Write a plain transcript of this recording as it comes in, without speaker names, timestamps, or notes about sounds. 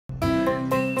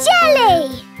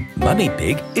Mummy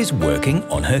Pig is working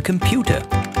on her computer.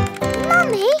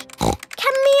 Mummy,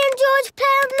 can me and George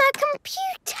play on the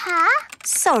computer?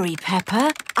 Sorry,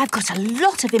 Peppa. I've got a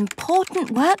lot of important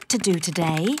work to do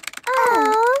today.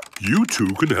 Oh. You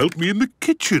two can help me in the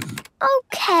kitchen.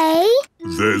 OK.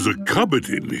 There's a cupboard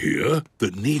in here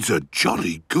that needs a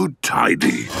jolly good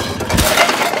tidy.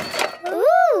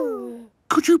 Ooh.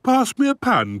 Could you pass me a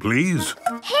pan, please?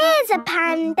 Here's a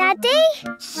pan, Daddy.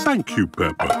 Thank you,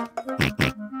 Peppa.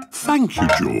 Thank you,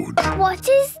 George. What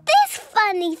is this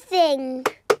funny thing?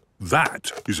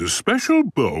 That is a special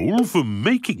bowl for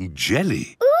making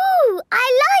jelly. Ooh,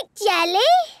 I like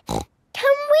jelly.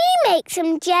 Can we make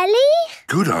some jelly?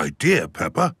 Good idea,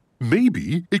 Peppa.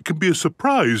 Maybe it can be a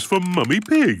surprise for Mummy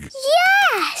Pig.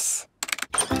 Yes!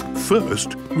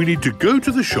 First, we need to go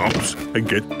to the shops and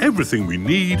get everything we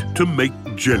need to make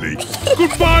jelly.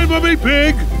 Goodbye, Mummy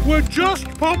Pig! We're just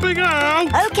popping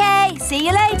out! OK, see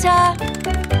you later.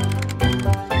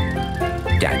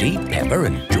 Daddy, Peppa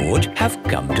and George have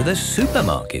come to the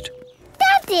supermarket.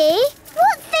 Daddy,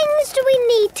 what things do we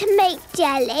need to make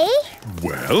jelly?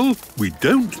 Well, we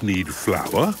don't need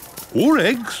flour, or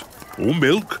eggs, or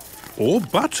milk, or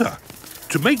butter.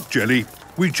 To make jelly,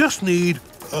 we just need,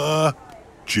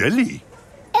 jelly.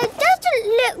 It doesn't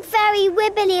look very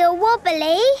wibbly or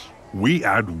wobbly. We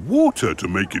add water to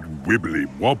make it wibbly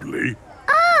wobbly.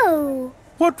 Oh!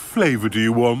 What flavour do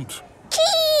you want?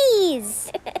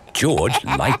 Cheese! George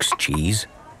likes cheese.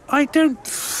 I don't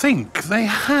think they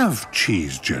have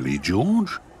cheese jelly,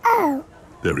 George. Oh.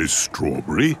 There is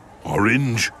strawberry,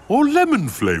 orange, or lemon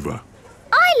flavour.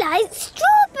 I like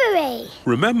strawberry.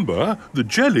 Remember, the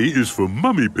jelly is for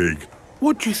Mummy Pig.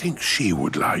 What do you think she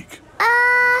would like?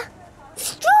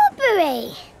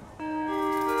 Strawberry.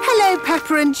 Hello,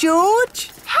 Peppa and George.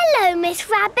 Hello, Miss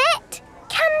Rabbit.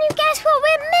 Can you guess what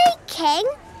we're making?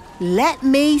 Let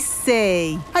me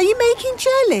see. Are you making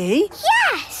jelly?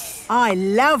 Yes. I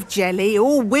love jelly,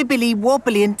 all wibbly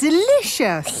wobbly and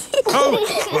delicious.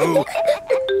 Oh.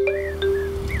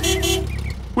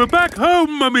 We're back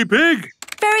home, Mummy Pig.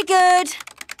 Very good.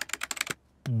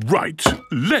 Right,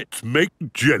 let's make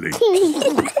jelly.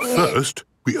 First,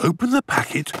 we open the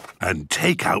packet and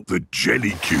take out the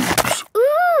jelly cubes.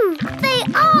 Ooh, they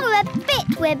are a bit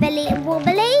wibbly and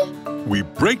wobbly. We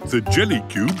break the jelly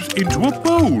cubes into a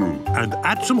bowl and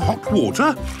add some hot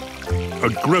water. A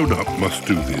grown-up must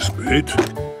do this bit.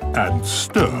 And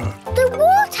stir. The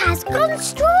water has gone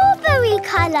strawberry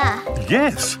colour.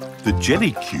 Yes, the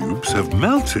jelly cubes have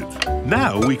melted.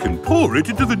 Now we can pour it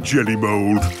into the jelly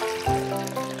mould.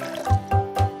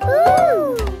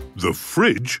 Ooh. The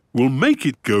fridge will make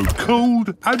it go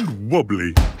cold and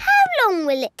wobbly. How long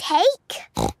will it take?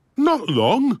 Not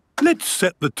long. Let's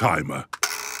set the timer.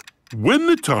 When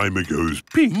the timer goes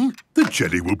ping, the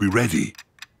jelly will be ready.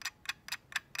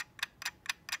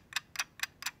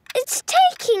 It's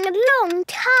taking a long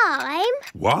time.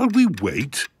 While we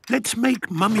wait, let's make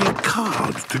Mummy a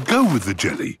card to go with the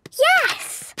jelly.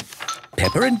 Yes.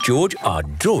 Peppa and George are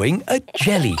drawing a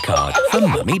jelly card for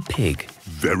Mummy Pig.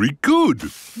 Very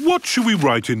good. What shall we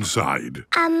write inside?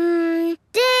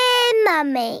 Dear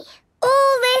Mummy,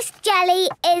 all this jelly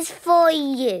is for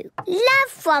you. Love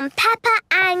from Peppa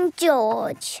and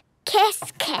George. Kiss,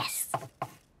 kiss.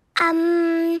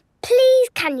 Please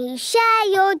can you share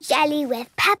your jelly with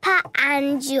Peppa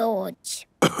and George?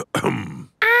 And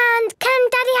can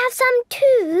Daddy have some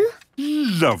too?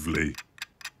 Lovely.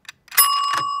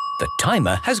 The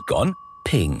timer has gone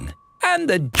ping, and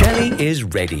the jelly is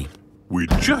ready. We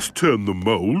just turn the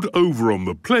mould over on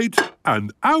the plate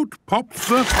and out pops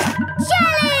the...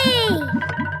 Jelly!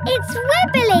 It's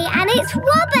wibbly and it's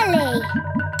wobbly.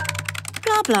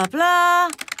 Blah, blah, blah.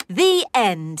 The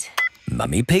end.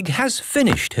 Mummy Pig has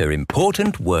finished her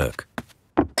important work.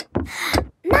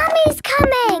 Mummy's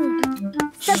coming!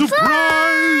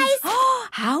 Surprise!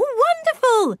 How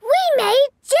wonderful! We made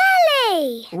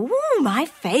jelly! Ooh, my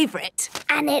favourite.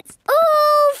 And it's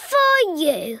all for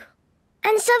you.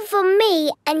 And some for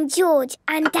me and George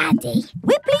and Daddy.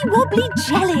 Wibbly wobbly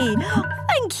jelly.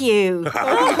 Thank you.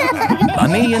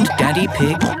 Mummy and Daddy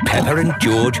Pig, Peppa and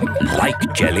George like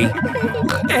jelly.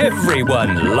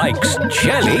 Everyone likes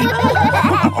jelly.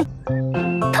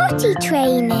 Potty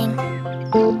training.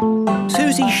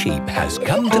 Susie Sheep has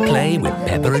come to play with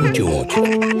Peppa and George.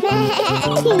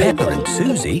 Peppa and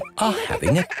Susie are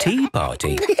having a tea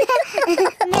party.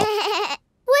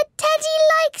 Would Teddy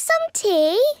like some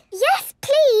tea? Yes,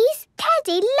 please.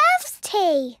 Teddy loves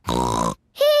tea.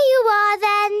 Here you are,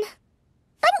 then.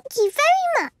 Thank you very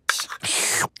much.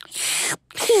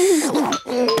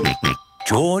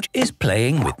 George is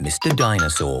playing with Mr.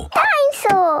 Dinosaur.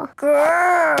 Dinosaur!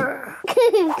 Grrr.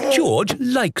 George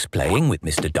likes playing with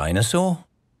Mr. Dinosaur.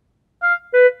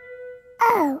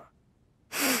 Oh.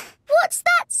 What's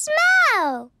that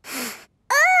smell?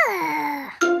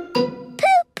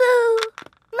 Poo-poo!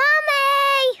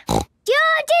 Mummy!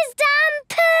 George has done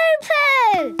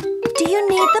poo-poo! Do you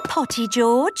need the potty,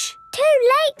 George? Too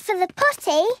late for the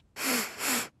potty.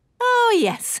 Oh,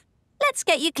 yes. Let's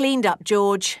get you cleaned up,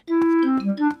 George.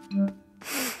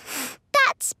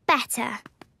 That's better.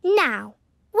 Now,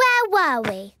 where were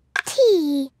we?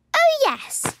 Tea. Oh,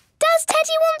 yes. Does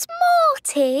Teddy want more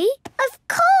tea? Of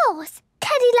course.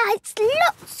 Teddy likes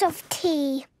lots of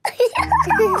tea.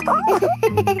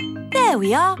 There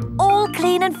we are, all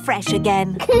clean and fresh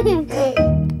again.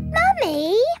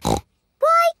 Mummy,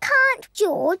 why can't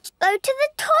George go to the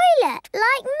toilet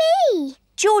like me?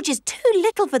 George is too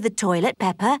little for the toilet,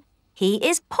 Peppa. He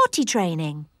is potty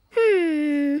training.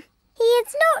 He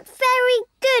is not very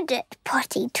good at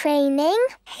potty training.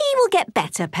 He will get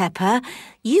better, Peppa.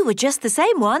 You were just the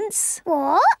same once.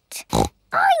 What?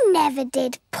 I never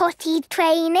did potty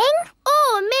training.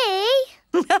 Or me.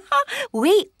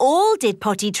 We all did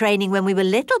potty training when we were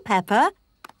little, Peppa.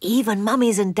 Even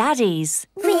mummies and daddies.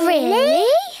 Really?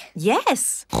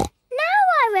 Yes. Now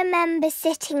I remember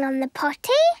sitting on the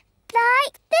potty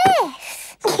like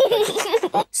this.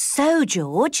 So,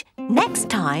 George, next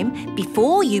time,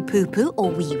 before you poo-poo or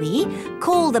wee-wee,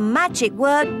 call the magic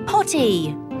word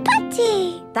potty.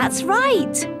 Potty. That's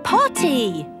right,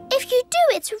 potty. If you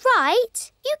do it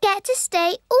right, you get to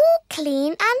stay all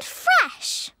clean and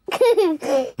fresh.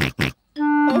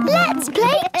 Let's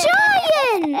play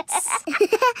giants!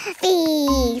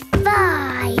 Fee,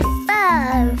 fi,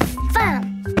 fo,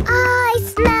 fum. I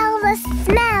smell the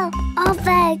smell of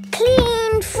a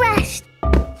clean, fresh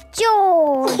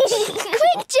George.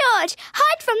 Quick, George,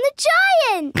 hide from the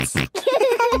giants.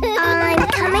 I'm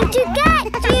coming to get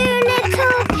you,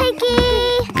 little piggy.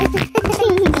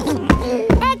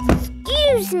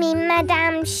 Excuse me,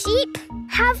 Madame Sheep.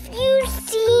 Have you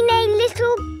seen a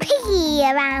little piggy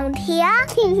around here?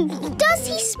 Does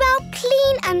he smell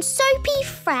clean and soapy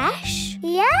fresh?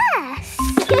 Yes.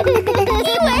 He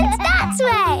went that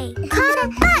way. Come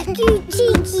back, you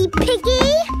cheeky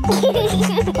piggy.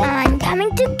 I'm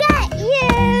coming to get you.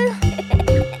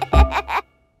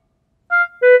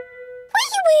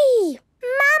 Wee-wee!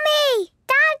 Mummy!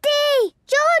 Daddy!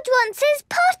 George wants his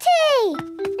potty.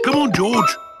 Come on,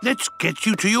 George. Let's get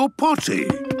you to your potty.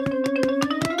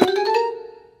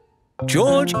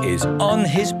 George is on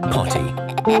his potty.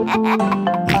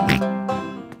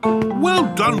 Well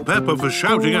done, Peppa, for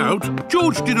shouting out.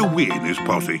 George did a wee in his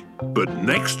potty. But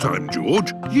next time,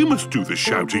 George, you must do the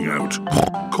shouting out.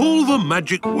 Call the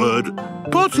magic word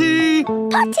potty.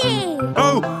 Potty!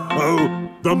 Oh,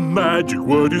 the magic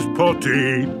word is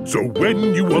potty. So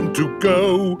when you want to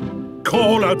go,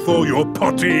 call out for your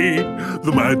potty.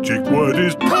 The magic word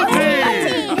is potty.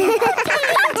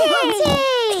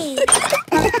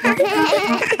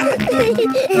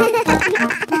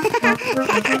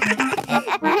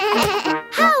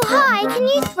 How high can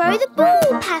you throw the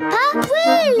ball, Peppa?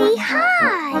 Really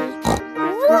high.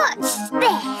 Watch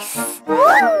this. Woo!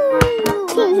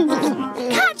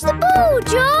 Catch the ball,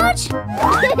 George.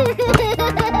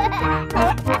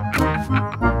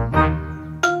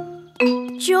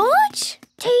 George,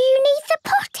 do you need the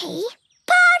potty?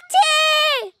 Potty!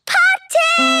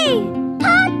 Potty!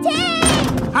 Potty!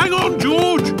 Hang on,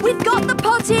 George. We've got the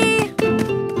potty.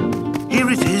 Here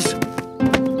it is.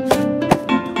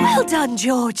 Well done,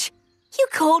 George. You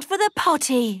called for the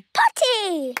potty.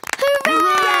 Potty!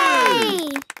 Hooray!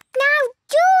 Now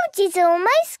George is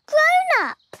almost grown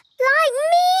up, like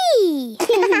me.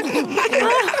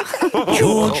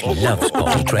 George loves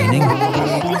potty training.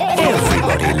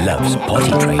 Everybody loves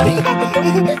potty training.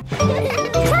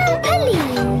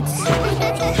 Trampolines.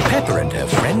 Peppa and her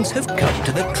friends have come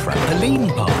to the trampoline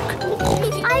park.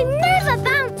 I've never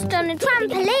bounced on a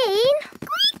trampoline.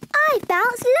 I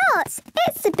bounce lots.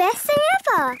 It's the best thing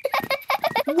ever.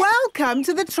 Welcome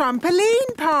to the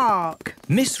trampoline park.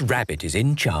 Miss Rabbit is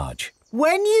in charge.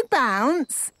 When you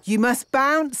bounce, you must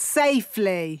bounce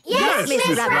safely. Yes, Miss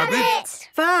Rabbit.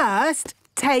 First,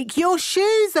 take your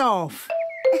shoes off.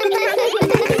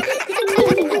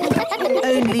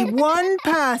 Only one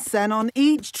person on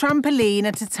each trampoline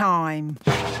at a time.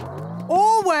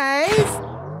 Always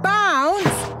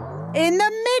bounce in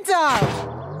the middle.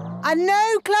 And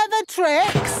no clever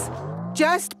tricks,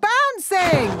 just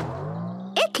bouncing.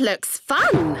 It looks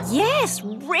fun. Yes,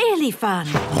 really fun.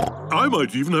 I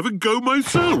might even have a go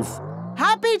myself.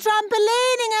 Happy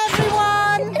trampolining,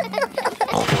 everyone!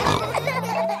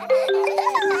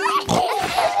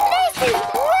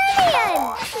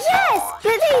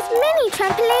 Tiny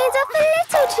trampolines are for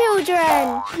little children.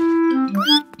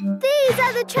 These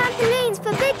are the trampolines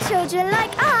for big children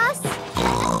like us.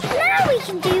 Now we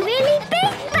can do really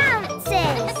big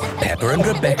bounces. Peppa and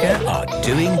Rebecca are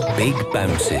doing big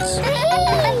bounces.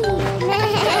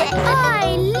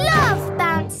 I love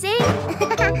bouncing.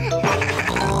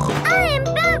 I am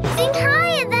bouncing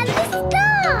higher than the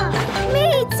star. Me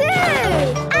too.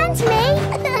 And me.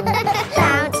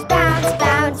 Bounce, bounce,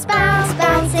 bounce, bounce,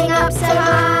 bouncing up so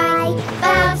high.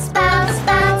 Bounce, bounce,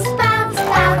 bounce, bounce,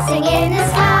 bouncing in the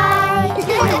sky.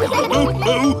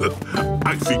 Oh,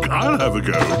 I think I'll have a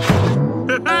go.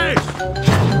 Hey!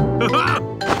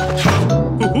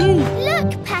 Look,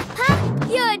 Peppa,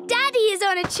 your daddy is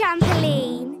on a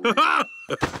trampoline.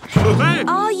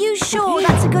 Are you sure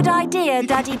that's a good idea,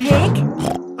 Daddy Pig?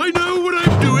 I know what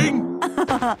I'm doing.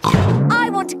 I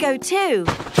want to go too.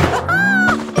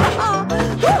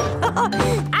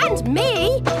 And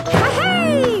me.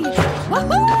 Hey!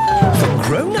 The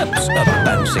grown-ups are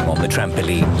bouncing on the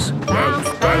trampolines. Bounce,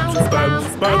 bounce,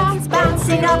 bounce, bounce,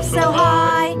 bouncing up so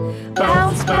high.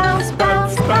 Bounce, bounce,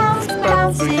 bounce, bounce,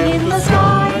 bouncing in the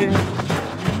sky.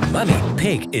 Mummy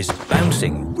Pig is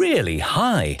bouncing really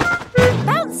high.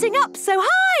 Bouncing up so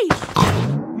high.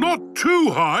 Not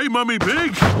too high, Mummy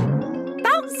Pig.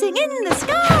 Bouncing in the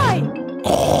sky.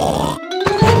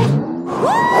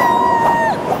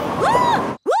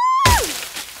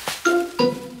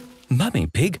 Mummy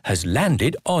Pig has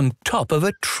landed on top of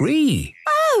a tree.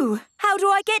 Oh, how do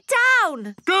I get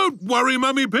down? Don't worry,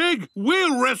 Mummy Pig.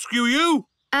 We'll rescue you.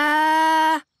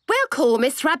 We'll call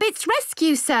Miss Rabbit's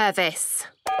rescue service.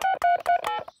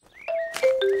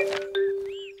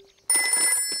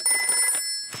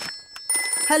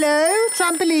 Hello,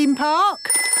 trampoline park.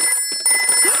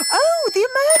 Oh, the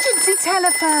emergency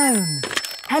telephone.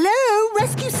 Hello,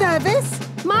 rescue service.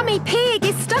 Mummy Pig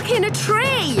is stuck in a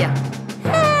tree.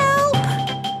 Help!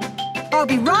 I'll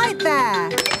be right there.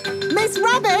 Miss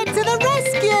Rabbit to the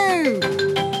rescue!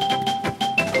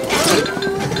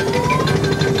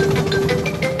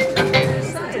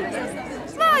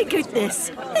 My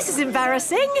goodness, this is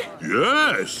embarrassing.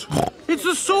 Yes. It's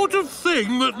the sort of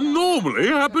thing that normally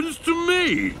happens to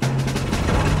me.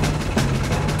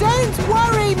 Don't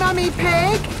worry, Mummy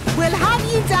Pig. We'll have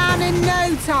you down in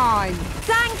no time.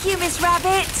 Thank you, Miss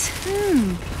Rabbit.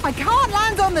 I can't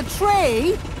land on the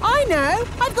tree. I know.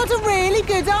 I've got a really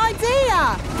good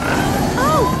idea.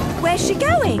 Oh, where's she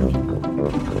going?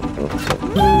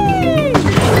 Whee!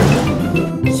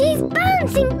 She's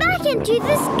bouncing back into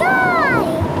the sky.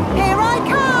 Here I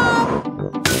come.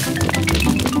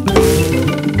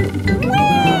 Whee!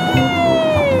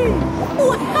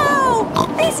 Wow!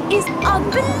 This is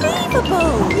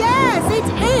unbelievable! Yes, it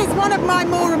is one of my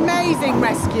more amazing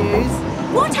rescues.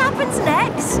 What happens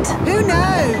next? Who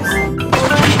knows?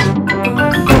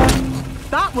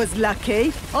 That was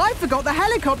lucky. I forgot the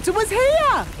helicopter was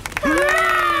here.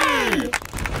 Hooray!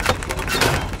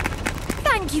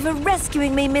 Thank you for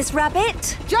rescuing me, Miss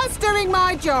Rabbit. Just doing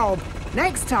my job.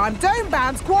 Next time, don't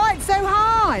bounce quite so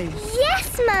high.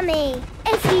 Yes, Mummy.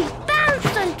 If you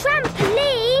bounce on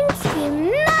trampolines, you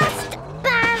must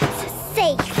bounce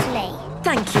safely.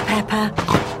 Thank you, Peppa.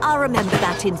 I'll remember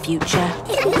that in future.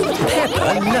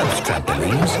 Peppa loves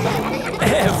trampolines.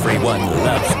 Everyone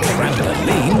loves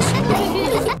trampolines.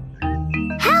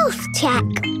 Health check.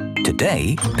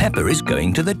 Today, Peppa is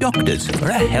going to the doctor's for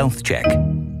a health check.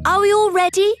 Are we all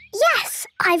ready? Yes,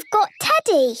 I've got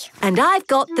Teddy. And I've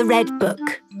got the red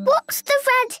book. What's the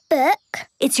red book?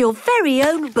 It's your very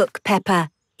own book,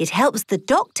 Peppa. It helps the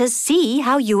doctors see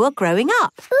how you are growing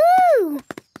up. Ooh!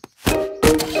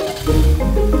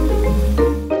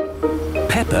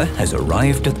 Peppa has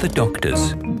arrived at the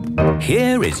doctor's.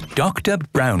 Here is Dr.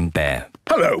 Brown Bear.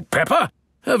 Hello, Peppa.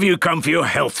 Have you come for your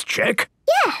health check?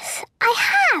 Yes, I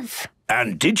have.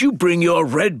 And did you bring your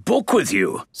red book with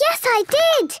you? Yes, I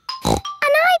did. And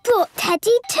I brought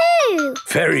Teddy too.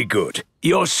 Very good.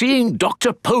 You're seeing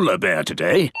Dr. Polar Bear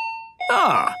today.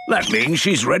 Ah, that means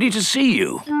she's ready to see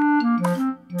you.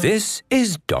 This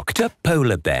is Dr.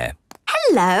 Polar Bear.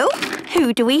 Hello.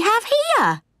 Who do we have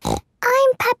here?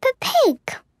 I'm Peppa Pig.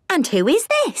 And who is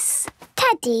this?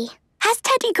 Teddy. Has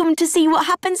Teddy come to see what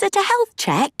happens at a health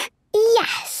check?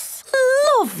 Yes.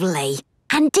 Lovely.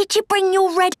 And did you bring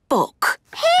your red book?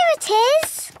 Here it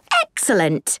is.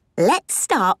 Excellent. Let's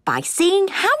start by seeing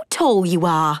how tall you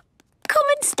are. Come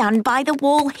and stand by the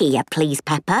wall here, please,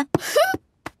 Peppa.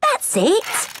 That's it.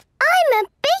 I'm a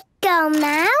big girl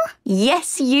now.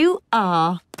 Yes, you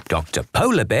are. Dr.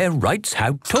 Polar Bear writes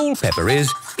how tall Peppa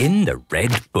is in the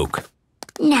red book.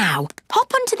 Now,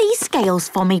 hop onto these scales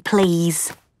for me,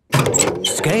 please.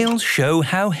 Scales show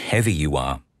how heavy you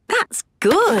are. That's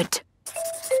good.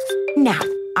 Now,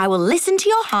 I will listen to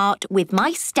your heart with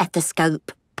my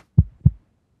stethoscope.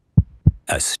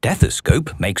 A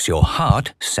stethoscope makes your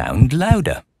heart sound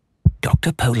louder.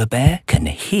 Dr. Polar Bear can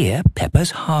hear Peppa's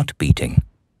heart beating.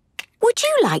 Would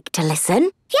you like to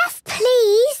listen? Yes,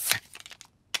 please.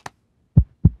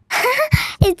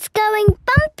 It's going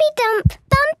bumpy-dump,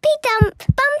 bumpy-dump,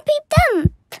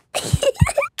 bumpy-dump.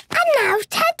 And now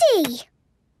Teddy.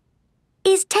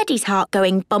 Is Teddy's heart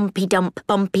going bumpy-dump,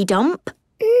 bumpy-dump?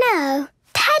 No,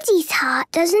 Teddy's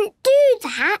heart doesn't do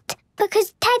that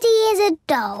because Teddy is a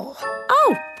doll.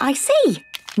 Oh, I see.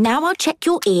 Now I'll check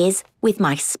your ears with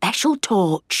my special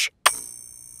torch.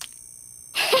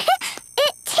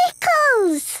 It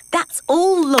tickles. That's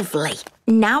all lovely.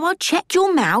 Now I'll check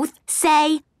your mouth.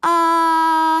 Say,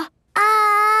 ah.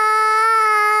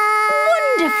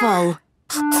 Wonderful.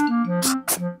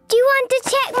 Do you want to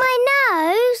check my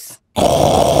nose?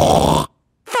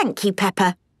 Thank you,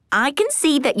 Peppa. I can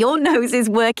see that your nose is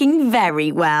working very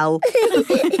well.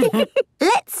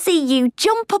 Let's see you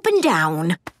jump up and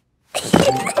down.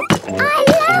 I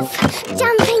love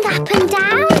jumping up and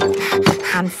down.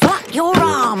 And flap your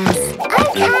arms.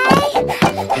 OK.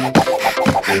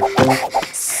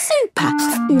 Super.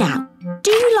 Now,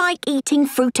 do you like eating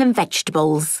fruit and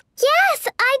vegetables? Yes,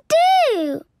 I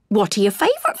do. What are your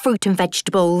favourite fruit and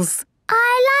vegetables?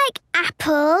 I like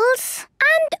apples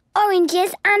and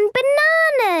oranges and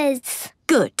bananas.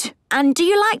 Good. And do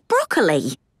you like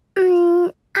broccoli?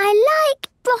 I like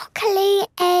broccoli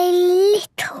a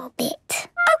little bit.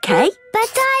 OK.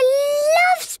 But I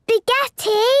love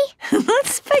spaghetti.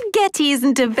 Spaghetti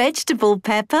isn't a vegetable,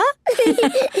 Peppa.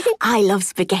 I love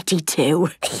spaghetti too.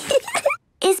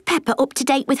 Is Peppa up to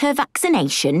date with her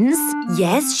vaccinations?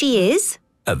 Yes, she is.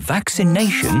 A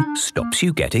vaccination stops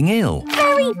you getting ill.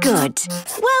 Very good.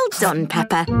 Well done,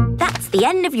 Peppa. That's the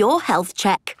end of your health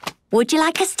check. Would you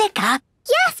like a sticker?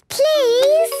 Yes,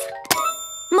 please.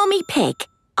 Mummy Pig,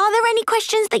 are there any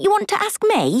questions that you want to ask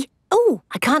me? Oh,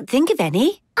 I can't think of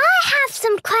any. I have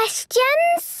some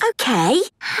questions. OK.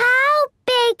 How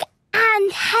big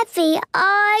and heavy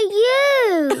are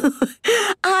you?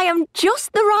 I am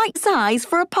just the right size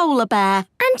for a polar bear.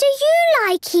 And do you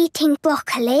like eating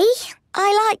broccoli?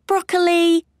 I like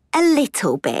broccoli a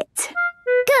little bit.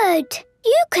 Good.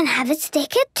 You can have a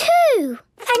sticker too.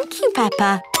 Thank you,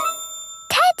 Peppa.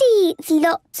 Teddy eats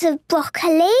lots of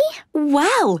broccoli.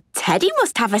 Well, Teddy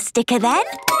must have a sticker then.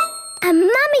 And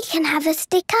Mummy can have a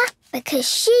sticker because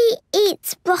she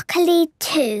eats broccoli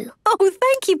too. Oh,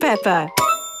 thank you, Peppa.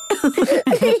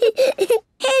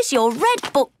 Here's your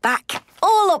red book back,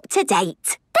 all up to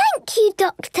date. Thank you,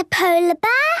 Dr. Polar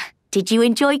Bear. Did you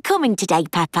enjoy coming today,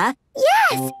 Peppa?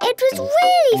 Yes, it was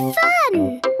really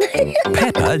fun.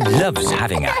 Peppa loves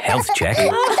having a health check.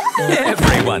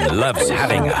 Everyone loves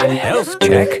having a health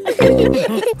check.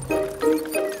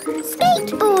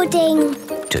 Skateboarding.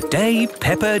 Today,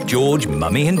 Peppa, George,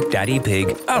 Mummy and Daddy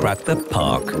Pig are at the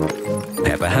park.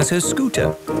 Peppa has her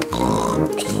scooter.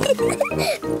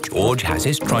 George has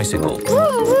his tricycle.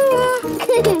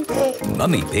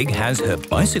 Mummy Pig has her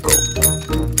bicycle.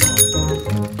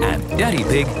 And Daddy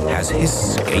Pig has his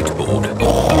skateboard.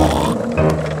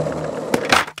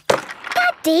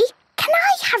 Daddy, can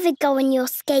I have a go on your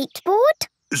skateboard?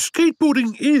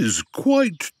 Skateboarding is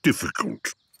quite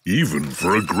difficult, even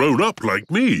for a grown-up like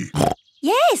me.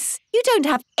 Yes, you don't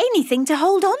have anything to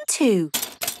hold on to.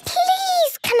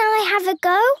 Please, can I have a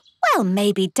go? Well,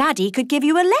 maybe Daddy could give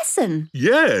you a lesson.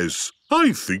 Yes,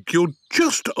 I think you're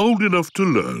just old enough to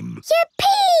learn.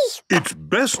 Yippee! It's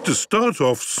best to start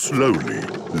off slowly,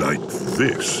 like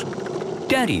this.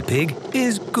 Daddy Pig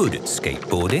is good at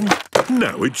skateboarding.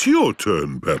 Now it's your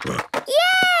turn, Peppa.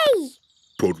 Yay!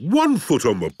 Put one foot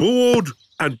on the board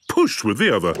and push with the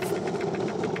other.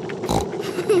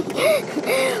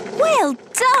 Well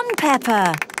done,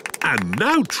 Peppa. And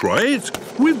now try it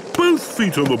with both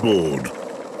feet on the board.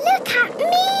 Look at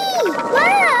me!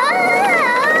 Wow!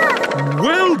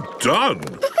 Well done!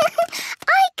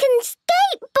 I can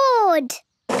skateboard!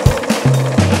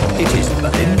 It is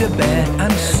Belinda Bear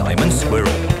and Simon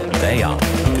Squirrel. They are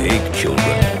big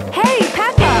children. Hey,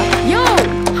 Peppa! Yo!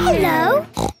 Hello.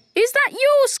 Is that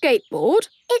your skateboard?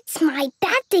 It's my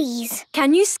daddy's.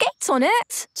 Can you skate on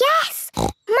it? Yes,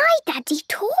 my daddy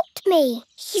taught me.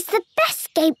 He's the best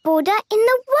skateboarder in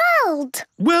the world.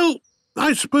 Well,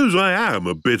 I suppose I am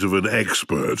a bit of an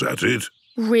expert at it.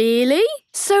 Really?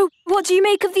 So what do you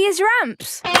make of these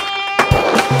ramps?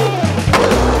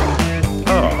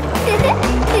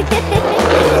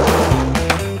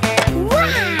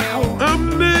 Wow!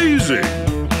 Amazing!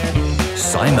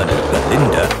 Simon and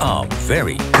Belinda are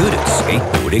very good at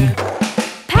skateboarding.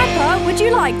 Peppa, would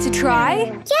you like to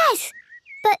try? Yes,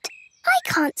 but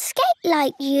can't skate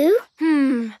like you.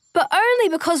 But only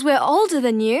because we're older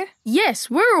than you. Yes,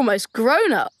 we're almost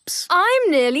grown-ups. I'm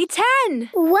nearly 10.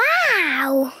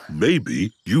 Wow!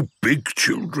 Maybe you big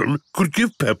children could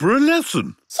give Peppa a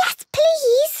lesson. Yes,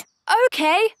 please.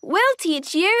 OK, we'll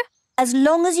teach you. As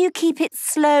long as you keep it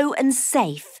slow and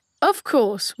safe. Of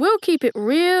course, we'll keep it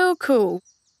real cool.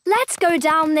 Let's go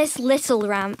down this little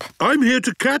ramp. I'm here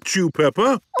to catch you,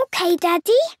 Peppa. OK,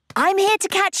 Daddy. I'm here to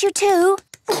catch you too.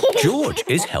 George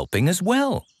is helping as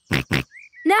well.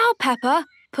 Now, Peppa,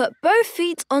 put both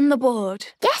feet on the board.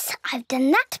 Yes, I've done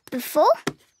that before.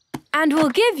 And we'll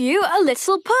give you a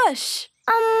little push.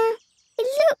 It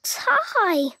looks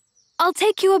high. I'll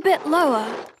take you a bit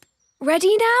lower.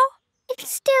 Ready now? It's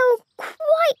still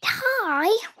quite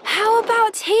high. How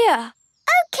about here?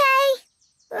 OK.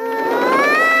 Wow!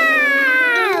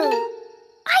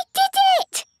 I did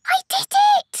it! I did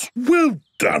it! Well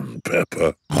done,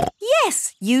 Peppa.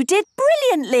 Yes, you did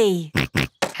brilliantly.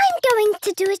 I'm going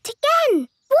to do it again.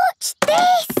 Watch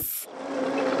this.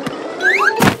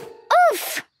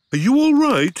 Oof! Are you all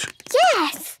right?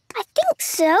 Yes, I think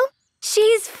so.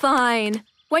 She's fine.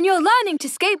 When you're learning to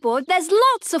skateboard, there's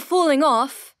lots of falling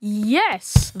off.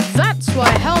 Yes, that's why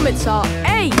helmets are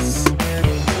ace.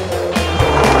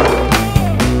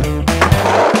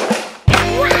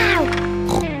 Wow!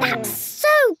 That's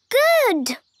so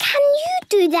good. Can you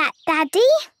do that,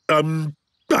 Daddy?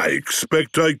 I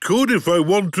expect I could if I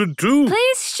wanted to.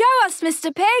 Please show us,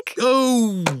 Mr. Pig.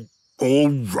 Oh, all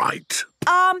right.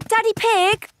 Daddy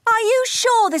Pig, are you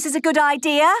sure this is a good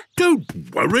idea? Don't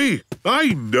worry.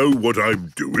 I know what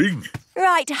I'm doing.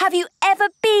 Right, have you ever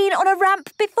been on a ramp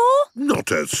before?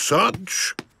 Not as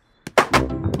such.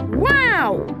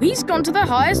 Wow, he's gone to the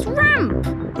highest ramp.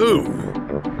 Oh,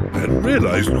 hadn't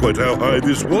realised quite how high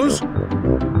this was.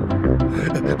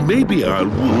 Maybe I'll...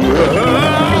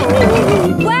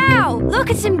 Wow, look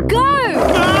at him go!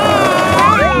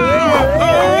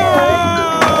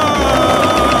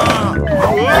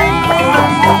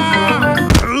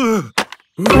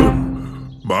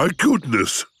 My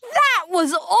goodness. That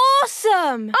was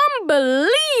awesome!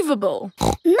 Unbelievable.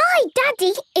 My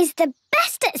Daddy is the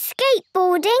best at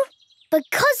skateboarding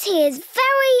because he is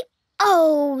very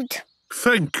old.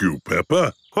 Thank you,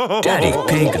 Peppa. Daddy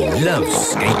Pig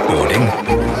loves skateboarding.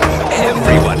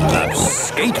 Everyone loves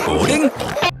skateboarding.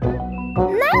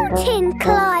 Mountain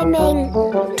climbing.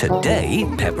 Today,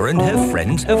 Peppa and her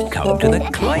friends have come to the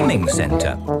climbing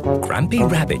centre. Grampy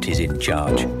Rabbit is in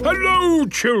charge. Hello,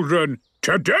 children.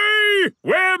 Today,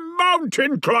 we're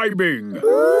mountain climbing.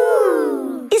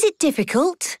 Ooh. Is it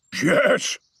difficult?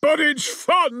 Yes, but it's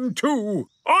fun too.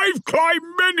 I've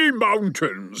climbed many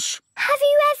mountains. Have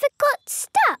you ever got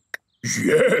stuck?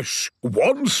 Yes,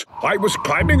 once I was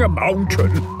climbing a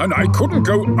mountain and I couldn't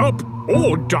go up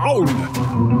or down.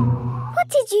 What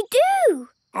did you do?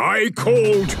 I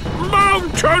called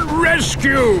Mountain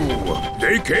Rescue.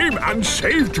 They came and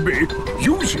saved me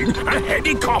using a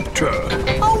helicopter.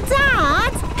 Oh,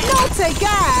 Dad! Not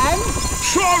again!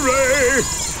 Sorry!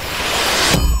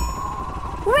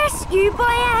 Rescued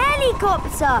by a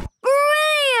helicopter.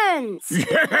 Brilliant!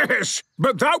 Yes,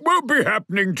 but that won't be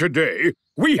happening today.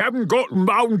 We haven't got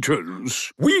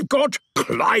mountains. We've got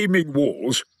climbing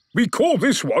walls. We call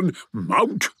this one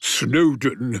Mount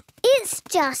Snowdon. It's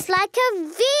just like a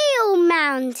real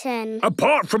mountain.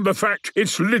 Apart from the fact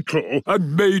it's little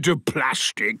and made of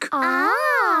plastic.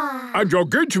 Ah! And you're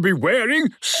going to be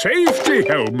wearing safety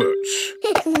helmets.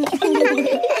 What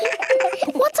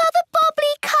are the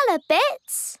bubbly colour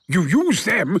bits? You use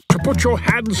them to put your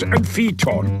hands and feet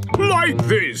on, like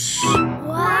this.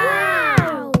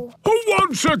 Wow! Who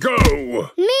wants a go?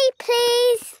 Me,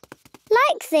 please.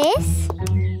 Like this.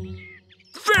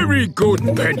 Very good,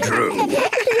 Pedro. Which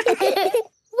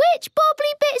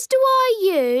bubbly bits do I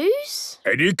use?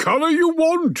 Any colour you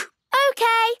want. OK,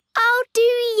 I'll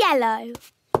do yellow.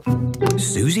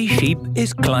 Susie Sheep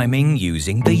is climbing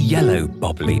using the yellow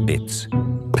bobbly bits.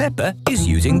 Peppa is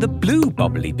using the blue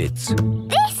bobbly bits.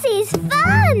 This is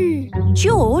fun!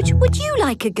 George, would you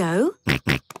like a go?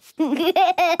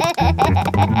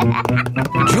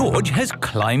 George has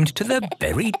climbed to the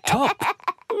very top.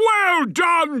 Well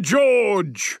done,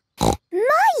 George.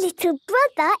 My little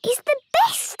brother is the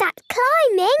best at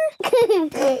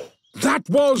climbing. That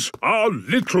was our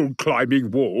little climbing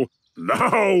wall.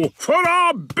 Now for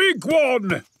our big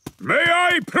one. May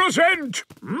I present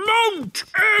Mount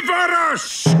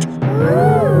Everest?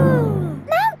 Ooh.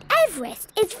 Mount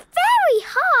Everest is very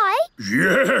high.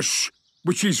 Yes,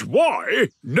 which is why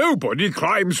nobody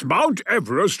climbs Mount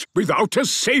Everest without a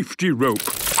safety rope.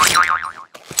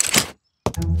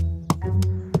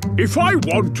 If I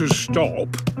want to stop,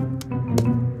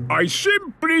 I I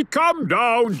simply come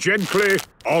down gently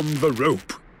on the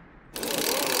rope.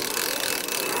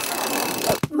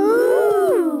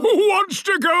 Ooh. Who wants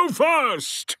to go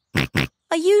first?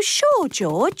 Are you sure,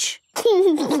 George?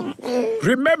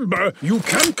 Remember, you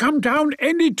can come down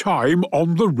any time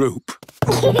on the rope.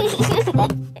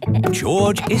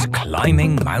 George is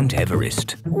climbing Mount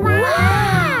Everest.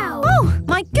 Wow! Oh,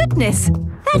 my goodness!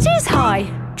 That is high.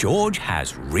 George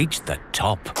has reached the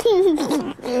top.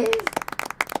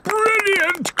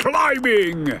 Brilliant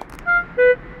climbing!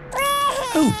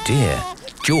 Oh dear,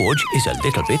 George is a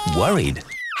little bit worried.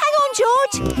 Hang on,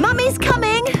 George. Mummy's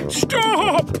coming.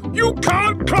 Stop! You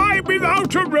can't climb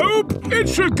without a rope.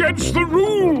 It's against the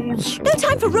rules. No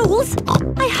time for rules.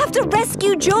 I have to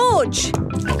rescue George.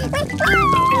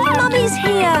 Mummy's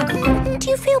here. Do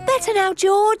you feel better now,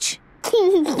 George?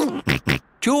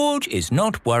 George is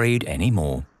not worried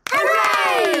anymore.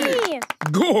 Hooray!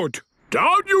 Good.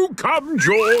 Down you come,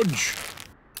 George.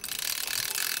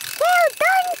 Well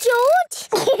done, George!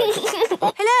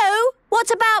 Hello?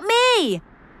 What about me?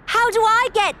 How do I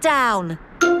get down?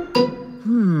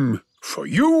 For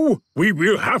you, we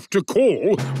will have to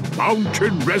call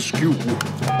Mountain Rescue.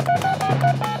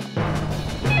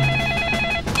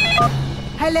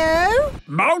 Hello?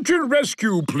 Mountain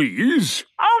Rescue, please.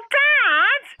 Oh,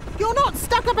 Dad! You're not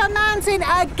stuck up a mountain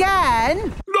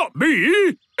again? Not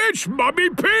me. It's Mummy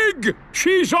Pig.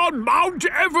 She's on Mount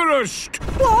Everest.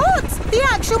 What? The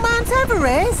actual Mount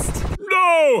Everest?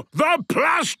 No, the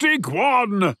plastic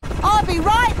one. I'll be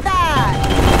right there.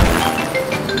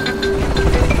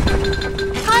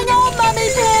 Hang on, Mummy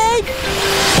Pig!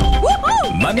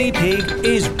 Woohoo! Mummy Pig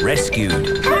is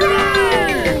rescued.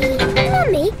 Hooray!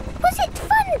 Mummy, was it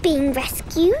fun being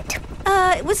rescued?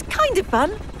 It was kind of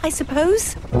fun, I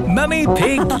suppose. Mummy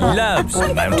Pig loves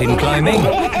mountain climbing.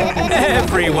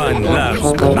 Everyone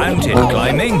loves mountain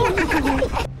climbing.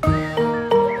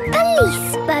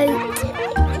 Police boat.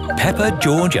 Peppa,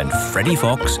 George and Freddy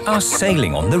Fox are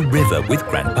sailing on the river with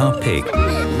Grandpa Pig.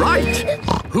 Right.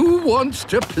 Who wants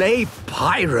to play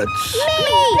pirates?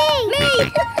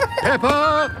 Me!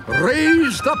 Peppa,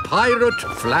 raise the pirate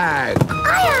flag.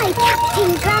 Aye,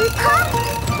 Captain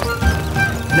Grandpa.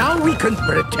 Now we can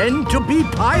pretend to be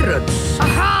pirates.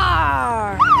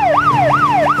 Aha!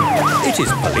 It is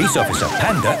Police Officer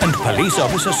Panda and Police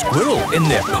Officer Squirrel in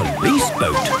their police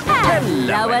boat.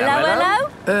 Hello.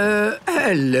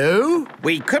 Hello?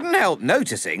 We couldn't help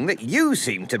noticing that you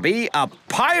seem to be a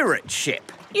pirate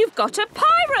ship. You've got a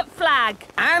pirate flag.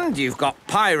 And you've got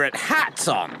pirate hats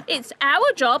on. It's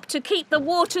our job to keep the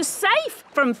waters safe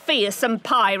from fearsome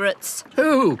pirates.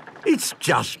 Oh, it's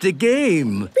just a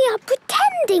game. We are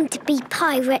pretending to be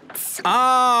pirates.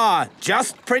 Ah,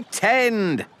 just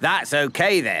pretend. That's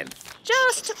okay then.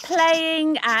 Just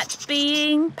playing at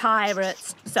being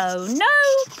pirates, so no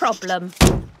problem.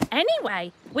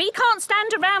 Anyway, we can't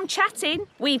stand around chatting.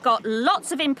 We've got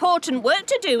lots of important work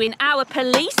to do in our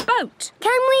police boat.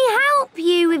 Can we help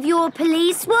you with your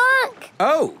police work?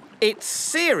 Oh, it's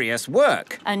serious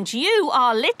work. And you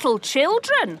are little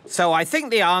children. So I think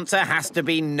the answer has to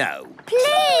be no.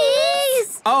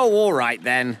 Please! Oh, all right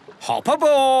then. Hop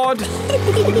aboard.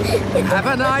 Have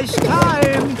a nice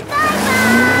time.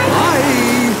 Bye.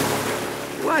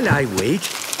 While I wait,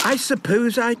 I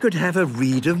suppose I could have a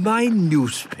read of my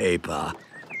newspaper.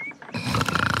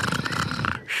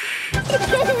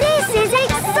 This is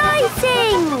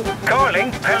exciting!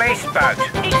 Calling police boat.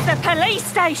 It's the police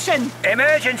station.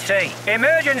 Emergency!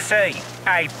 Emergency!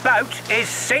 A boat is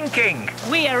sinking.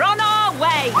 We are on our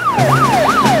way.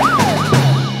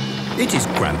 It is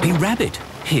Grampy Rabbit.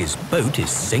 His boat is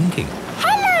sinking.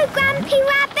 Hello, Grampy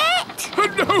Rabbit!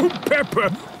 Hello,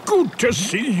 Peppa. Good to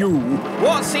see you.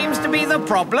 What seems to be the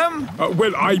problem?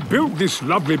 Well, I built this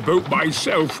lovely boat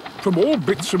myself from all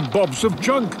bits and bobs of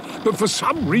junk, but for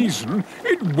some reason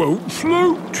it won't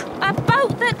float. A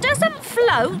boat that doesn't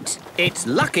float? It's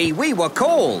lucky we were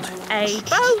called. A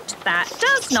boat that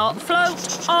does not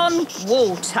float on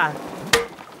water.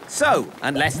 So,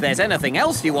 unless there's anything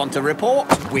else you want to report,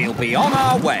 we'll be on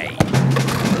our way.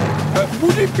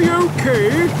 Would it be okay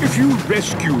if you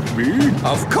rescued me?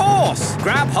 Of course!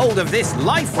 Grab hold of this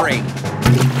life ring.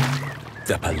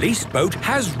 The police boat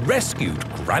has rescued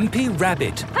Grampy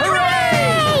Rabbit.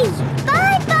 Hooray!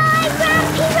 Bye-bye,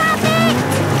 Grampy Rabbit!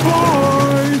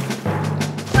 Bye!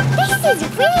 This is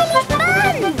really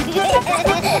fun!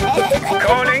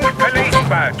 Calling police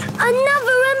boat.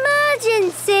 Another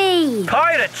emergency!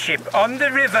 Pirate ship on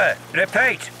the river.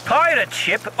 Repeat, pirate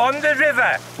ship on the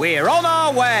river. We're on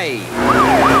our way.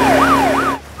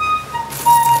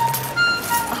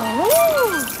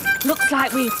 Oh! Looks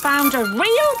like we've found a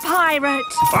real pirate.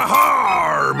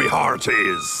 Ahar, me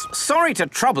hearties! Sorry to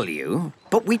trouble you,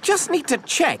 but we just need to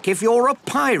check if you're a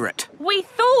pirate. We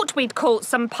thought we'd caught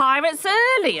some pirates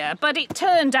earlier, but it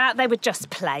turned out they were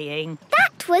just playing.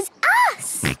 That was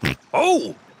us.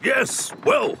 Oh, yes.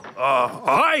 Well,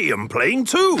 I am playing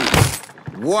too.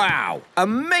 Wow,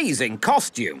 amazing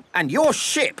costume. And your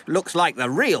ship looks like the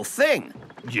real thing.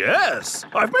 Yes,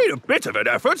 I've made a bit of an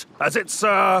effort, as it's,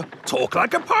 Talk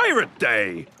Like a Pirate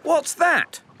Day. What's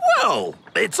that? Well,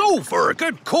 it's all for a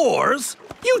good cause.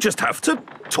 You just have to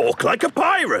talk like a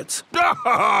pirate.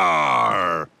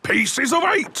 Arr! Pieces of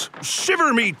 8.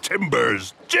 Shiver me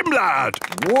timbers, Jim lad.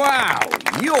 Wow,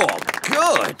 you're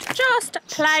good. Just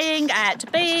playing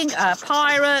at being a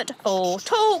pirate or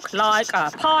Talk Like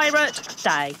a Pirate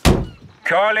Day.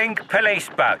 Calling police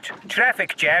boat.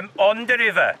 Traffic jam on the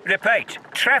river. Repeat,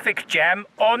 traffic jam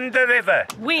on the river.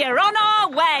 We're on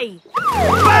our way.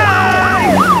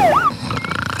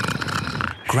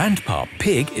 Grandpa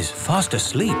Pig is fast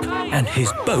asleep and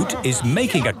his boat is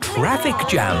making a traffic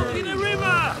jam.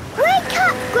 Wake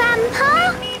up,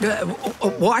 Grandpa.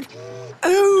 What?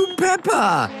 Oh,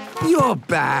 Peppa! You're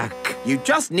back. You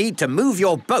just need to move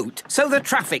your boat so the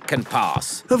traffic can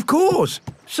pass. Of course.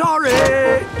 Sorry.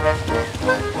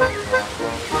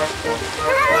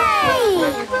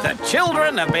 Hooray! The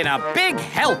children have been a big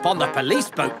help on the police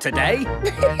boat today.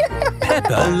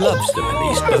 Peppa loves the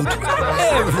police boat.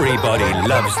 Everybody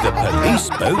loves the police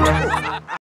boat.